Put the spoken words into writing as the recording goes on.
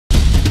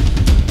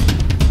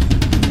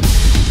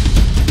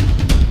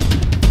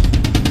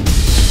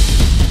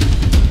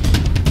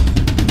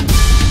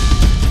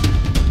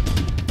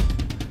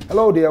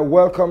Hello there,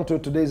 welcome to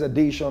today's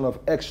edition of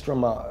Extra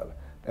Mile,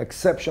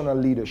 Exceptional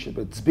Leadership.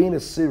 It's been a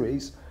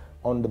series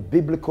on the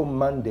biblical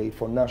mandate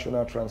for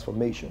national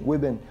transformation.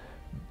 We've been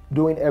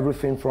doing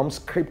everything from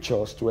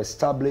scriptures to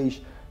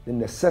establish the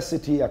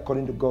necessity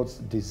according to God's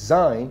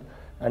design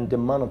and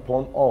demand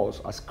upon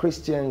us as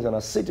Christians and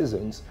as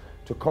citizens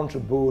to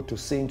contribute to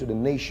seeing to the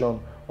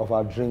nation of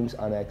our dreams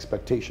and our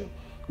expectation.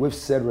 We've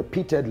said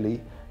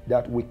repeatedly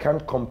that we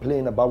can't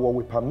complain about what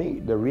we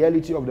permit. The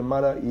reality of the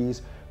matter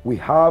is we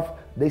have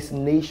this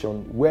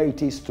nation where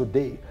it is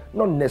today,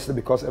 not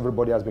necessarily because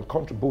everybody has been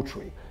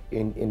contributory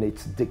in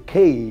its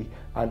decay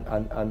and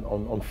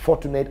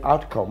unfortunate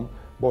outcome,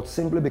 but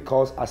simply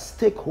because as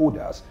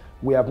stakeholders,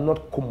 we have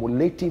not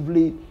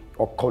cumulatively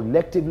or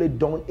collectively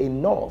done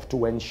enough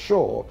to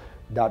ensure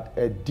that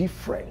a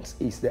difference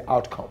is the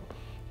outcome.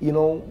 You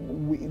know,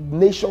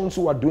 nations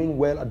who are doing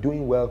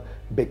well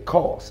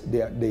because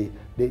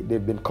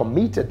they've been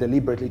committed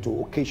deliberately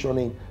to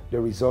occasioning the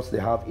results they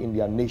have in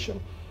their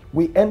nation.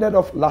 We ended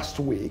off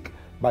last week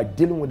by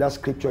dealing with that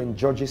scripture in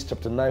Judges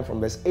chapter 9 from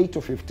verse 8 to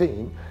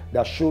 15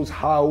 that shows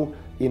how,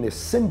 in a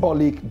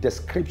symbolic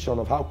description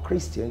of how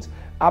Christians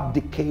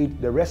abdicate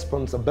the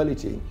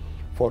responsibility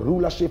for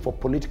rulership, for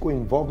political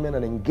involvement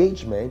and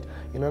engagement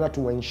in order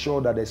to ensure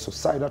that a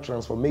societal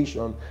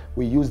transformation.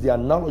 We use the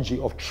analogy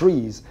of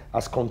trees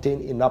as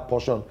contained in that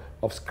portion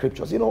of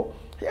scriptures. You know,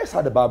 here's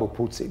how the Bible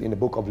puts it in the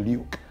book of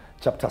Luke,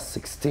 chapter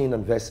 16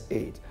 and verse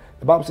 8.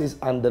 The Bible says,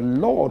 "And the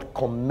Lord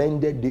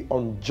commended the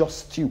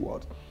unjust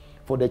steward,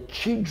 for the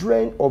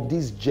children of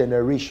this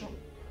generation,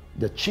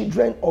 the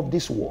children of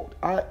this world,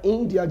 are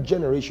in their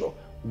generation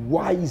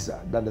wiser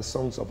than the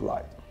sons of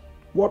light."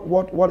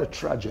 What a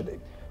tragedy.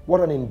 What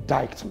an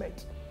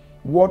indictment.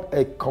 What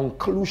a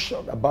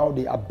conclusion about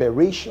the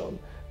aberration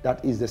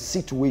that is the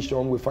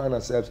situation we find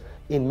ourselves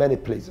in many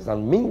places.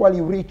 And meanwhile,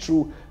 you read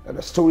through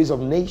the stories of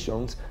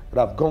nations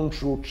that have gone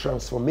through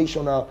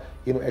transformational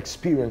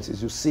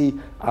experiences. You see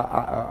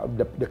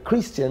the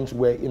Christians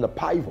were in a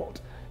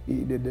pivot,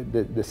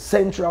 the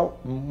central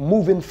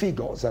moving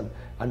figures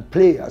and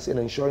players in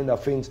ensuring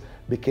that things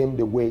became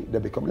the way they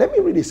become. Let me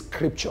read a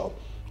scripture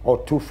or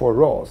two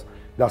for us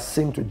that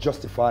seem to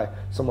justify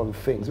some of the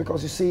things.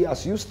 Because you see,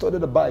 as you study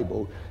the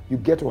Bible, you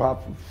get to have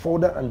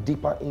further and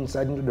deeper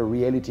insight into the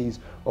realities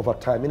of our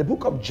time. In the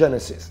book of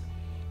Genesis,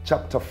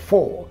 chapter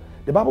 4,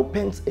 the Bible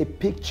paints a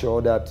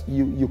picture that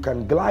you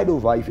can glide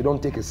over if you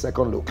don't take a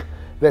second look.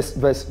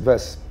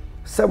 Verse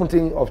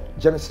 17 of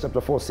Genesis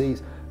chapter 4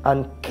 says,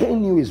 "And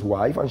Cain knew his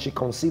wife, and she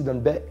conceived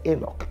and bare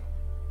Enoch.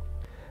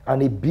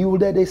 And he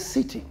builded a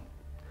city,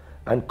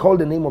 and called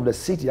the name of the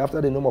city after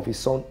the name of his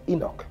son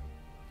Enoch.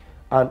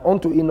 And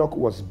unto Enoch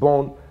was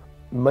born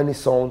many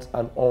sons,"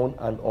 and on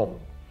and on.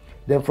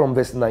 Then from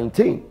verse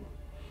 19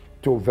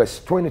 to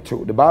verse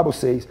 22, the Bible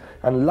says,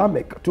 "And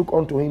Lamech took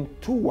unto him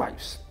two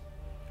wives.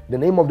 The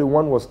name of the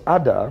one was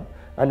Ada,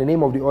 and the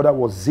name of the other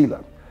was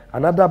Zillah.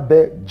 And Ada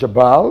bare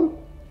Jabal.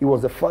 He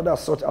was the father of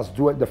such as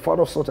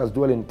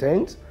dwell in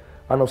tents,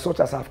 and of such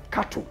as have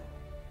cattle.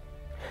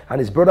 And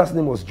his brother's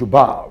name was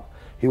Jubal.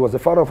 He was the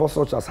father of all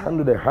such as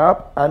handle the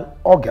harp and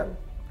organ.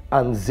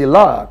 And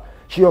Zillah,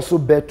 she also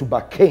bare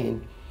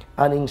Tubal-Cain,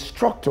 an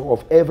instructor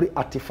of every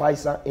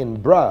artificer in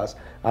brass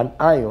and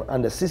iron,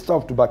 and the sister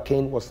of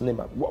Tubal-Cain was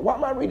Naamah." Why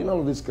am I reading all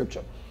of this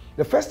scripture?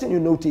 The first thing you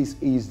notice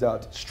is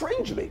that,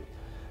 strangely,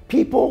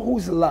 people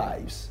whose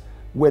lives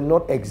were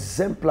not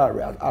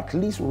exemplary, at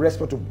least with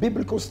respect to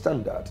biblical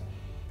standards,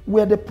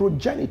 were the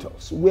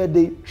progenitors, were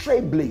the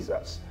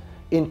trailblazers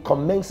in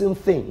commencing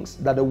things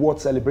that the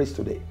world celebrates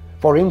today.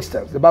 For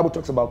instance, the Bible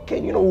talks about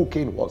Cain. You know who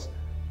Cain was?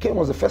 Cain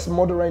was the first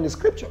murderer in the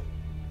scripture.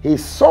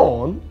 His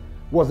son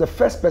was the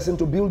first person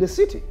to build a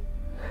city.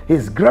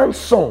 His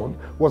grandson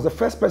was the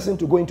first person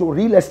to go into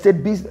real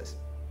estate business.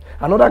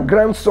 Another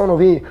grandson of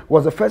him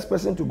was the first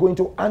person to go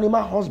into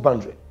animal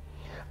husbandry.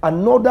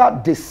 Another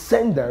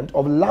descendant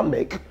of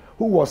Lamech,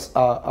 who was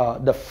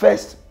the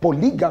first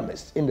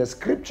polygamist in the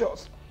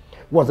scriptures,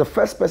 was the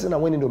first person that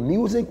went into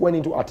music, went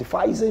into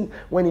artificing,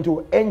 went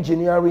into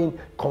engineering,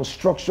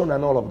 construction,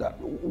 and all of that.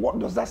 What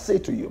does that say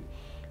to you?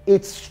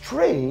 It's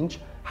strange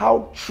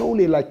how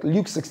truly, like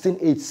Luke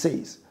 16:8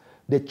 says,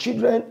 the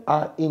children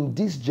are in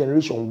this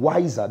generation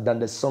wiser than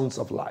the sons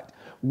of light.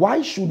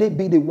 Why should they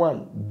be the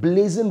one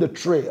blazing the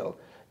trail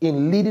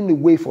in leading the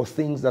way for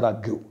things that are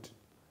good?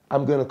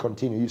 I'm going to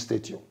continue. You stay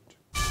tuned.